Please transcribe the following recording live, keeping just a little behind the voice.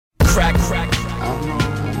crack. I know,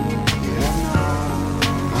 yeah,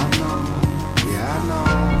 I know, yeah, I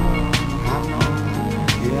know,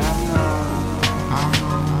 yeah, I know.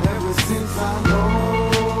 Ever since I know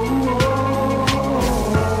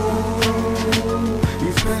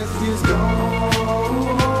these past years gone,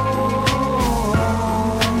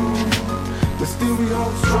 but still we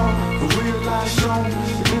hold strong, the real life shown.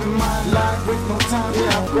 Living my life with no time,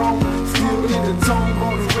 yeah, I've grown. Still in the tone,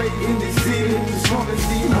 born and raised in the city. Just wanna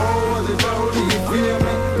see more of the road, do you feel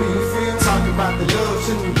me? Do you feel me? Talk about the love,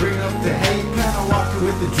 shouldn't we bring up the hate? Plan on walking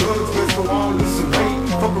with the drugs, but for all lose some weight.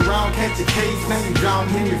 Fuck around, catch a case, now you drown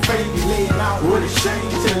in your face. You laying out, what a shame.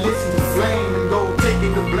 To listen to flame and go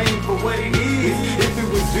taking the blame for what it is. If it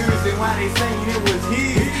was yours, then why they saying it was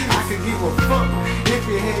his? I could give a fuck if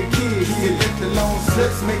you had kids. You left alone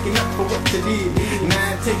sluts making up for what you did.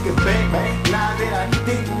 Now I take it back, now that I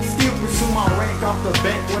think. Still pursue my rank off the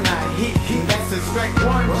back when I hit. That's a strike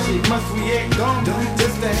one, shit must we act dumb.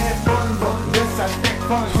 Just to have fun, but that's I stack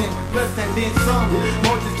funds and plus and then some.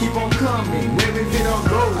 More just keep on coming, where is it all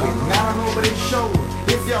going? Now I know but it's showing.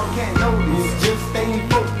 If y'all can't notice, just stay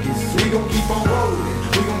focused. We gon' keep on rolling,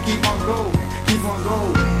 we gon' keep on going, keep on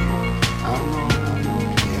going.